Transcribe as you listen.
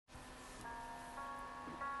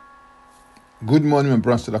Good morning, my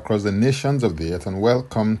brothers across the nations of the earth, and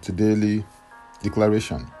welcome to Daily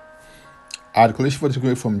Declaration. Our declaration for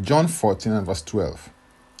today from John 14 and verse 12,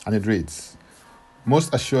 and it reads,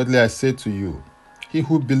 Most assuredly I say to you, he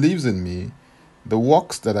who believes in me, the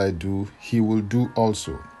works that I do, he will do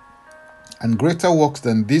also. And greater works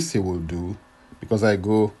than this he will do, because I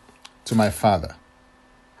go to my Father.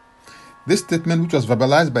 This statement, which was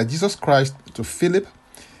verbalized by Jesus Christ to Philip,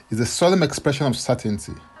 is a solemn expression of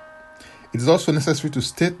certainty. It is also necessary to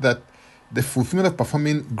state that the fulfillment of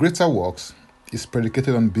performing greater works is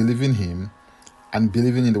predicated on believing him and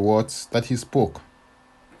believing in the words that he spoke.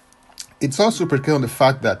 It's also predicated on the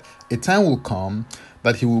fact that a time will come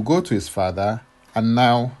that he will go to his Father, and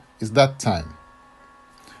now is that time.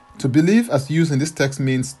 To believe, as used in this text,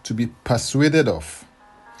 means to be persuaded of,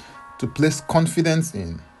 to place confidence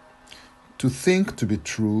in, to think to be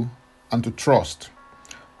true, and to trust,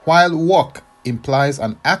 while work implies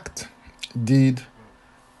an act, deed,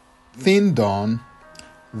 thing done,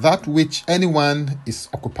 that which anyone is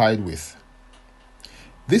occupied with.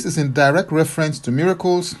 This is in direct reference to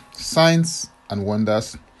miracles, signs, and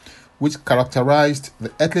wonders which characterized the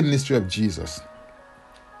earthly ministry of Jesus.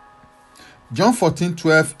 John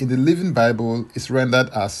 14:12 in the Living Bible is rendered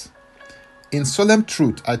as, In solemn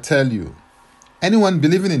truth I tell you, anyone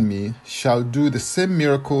believing in me shall do the same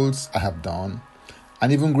miracles I have done,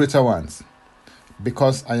 and even greater ones,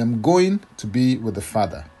 because I am going to be with the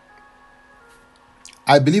Father.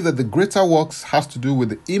 I believe that the greater works has to do with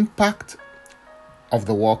the impact of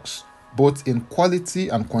the works, both in quality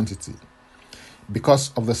and quantity,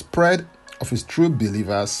 because of the spread of his true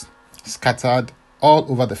believers scattered all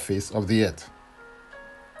over the face of the earth.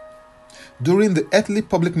 During the earthly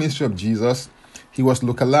public ministry of Jesus, he was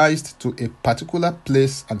localized to a particular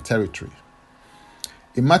place and territory.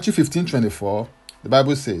 In Matthew 15:24, the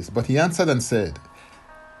Bible says, But he answered and said,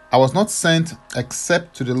 I was not sent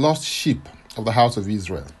except to the lost sheep of the house of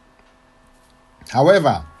Israel.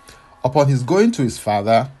 However, upon his going to his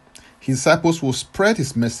Father, his disciples will spread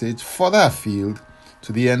his message further afield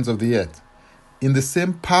to the ends of the earth, in the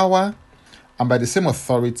same power and by the same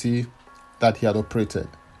authority that he had operated.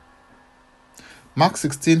 Mark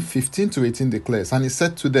 16:15-18 declares, And he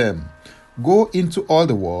said to them, Go into all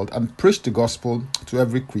the world and preach the gospel to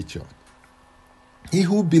every creature. He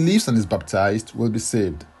who believes and is baptized will be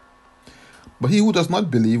saved, but he who does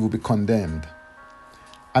not believe will be condemned.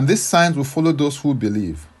 And these signs will follow those who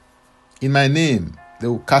believe. In my name they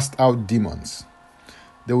will cast out demons.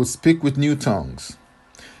 They will speak with new tongues.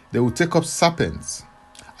 They will take up serpents.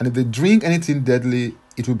 And if they drink anything deadly,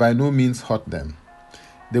 it will by no means hurt them.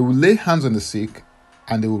 They will lay hands on the sick,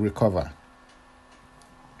 and they will recover.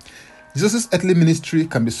 Jesus' earthly ministry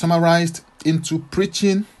can be summarized into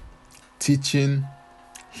preaching, teaching,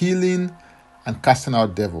 healing, and casting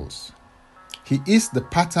out devils. He is the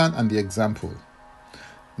pattern and the example.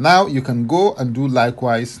 Now you can go and do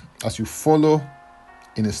likewise as you follow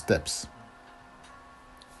in his steps.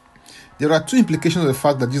 There are two implications of the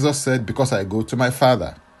fact that Jesus said, Because I go to my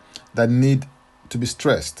Father, that need to be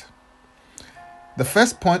stressed. The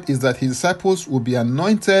first point is that his disciples will be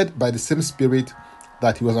anointed by the same Spirit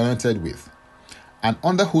that he was anointed with, and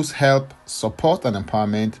under whose help, support, and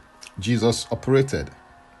empowerment Jesus operated.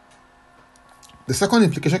 The second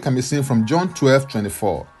implication can be seen from John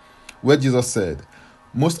 12:24, where Jesus said,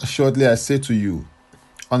 Most assuredly I say to you,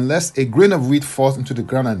 unless a grain of wheat falls into the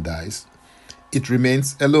ground and dies, it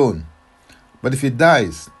remains alone. But if it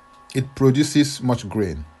dies, it produces much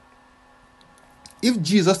grain. If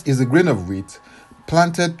Jesus is a grain of wheat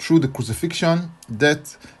planted through the crucifixion,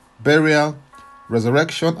 death, burial,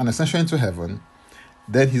 resurrection, and ascension into heaven,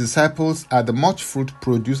 then his disciples are the much fruit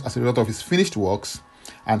produced as a result of his finished works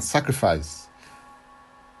and sacrifice.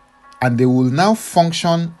 And they will now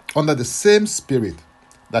function under the same Spirit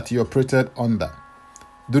that he operated under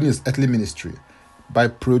during his earthly ministry, by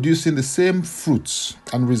producing the same fruits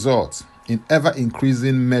and results in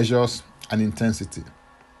ever-increasing measures and intensity.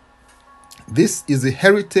 This is the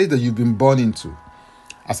heritage that you've been born into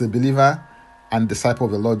as a believer and disciple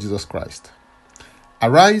of the Lord Jesus Christ.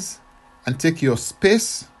 Arise and take your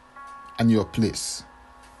space and your place.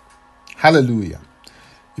 Hallelujah.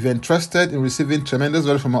 If you're interested in receiving tremendous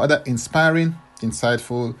value from other inspiring,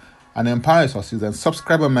 insightful, and empowering resources, then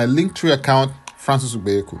subscribe on my Linktree account, Francis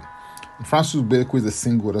Ubeku. And Francis Ubeku is a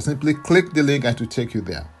single word. Simply click the link and it will take you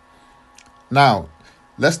there. Now,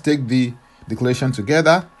 let's take the declaration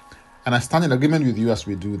together, and I stand in agreement with you as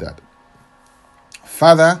we do that.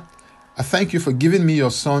 Father, I thank you for giving me your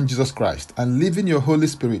Son, Jesus Christ, and leaving your Holy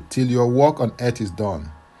Spirit till your work on earth is done.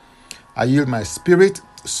 I yield my spirit,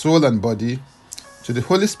 soul, and body to the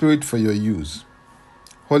Holy Spirit for your use.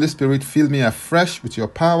 Holy Spirit, fill me afresh with your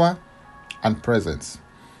power and presence.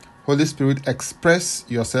 Holy Spirit, express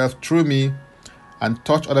yourself through me and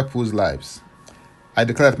touch other people's lives. I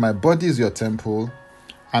declare that my body is your temple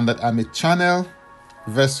and that I'm a channel,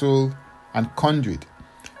 vessel, and conduit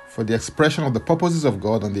for the expression of the purposes of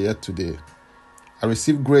God on the earth today. I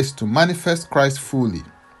receive grace to manifest Christ fully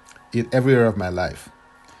in every area of my life.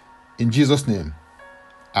 In Jesus' name,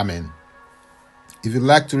 Amen. If you'd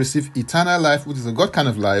like to receive eternal life, which is a God kind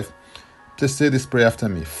of life, please say this prayer after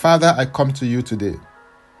me. Father, I come to you today.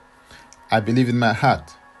 I believe in my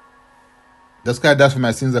heart that God died for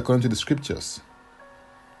my sins according to the scriptures.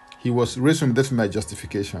 He was raised from death for my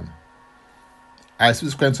justification. I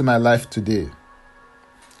receive Christ into my life today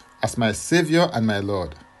as my Savior and my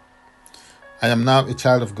Lord. I am now a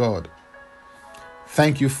child of God.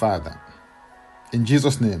 Thank you, Father. In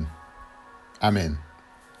Jesus' name, Amen.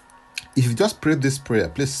 If you just prayed this prayer,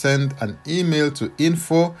 please send an email to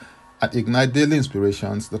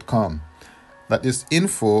info@ignitedailyinspirations.com. That is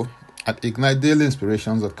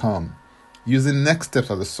info@ignitedailyinspirations.com, using next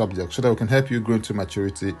steps as a subject so that we can help you grow into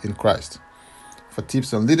maturity in Christ. For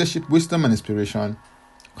tips on leadership, wisdom, and inspiration,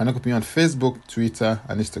 connect with me on Facebook, Twitter,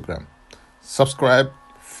 and Instagram. Subscribe,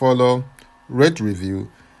 follow, rate,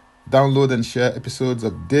 review, download, and share episodes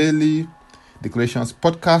of Daily Declarations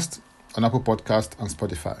podcast on Apple Podcast and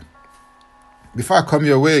Spotify. Before I come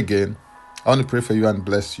your way again, I want to pray for you and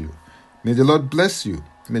bless you. May the Lord bless you.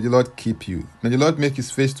 May the Lord keep you. May the Lord make his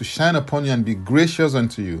face to shine upon you and be gracious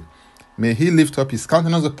unto you. May he lift up his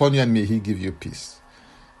countenance upon you and may he give you peace.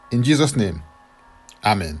 In Jesus' name,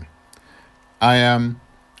 Amen. I am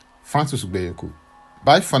Francis Ubeyeku.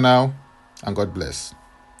 Bye for now and God bless.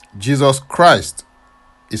 Jesus Christ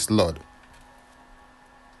is Lord.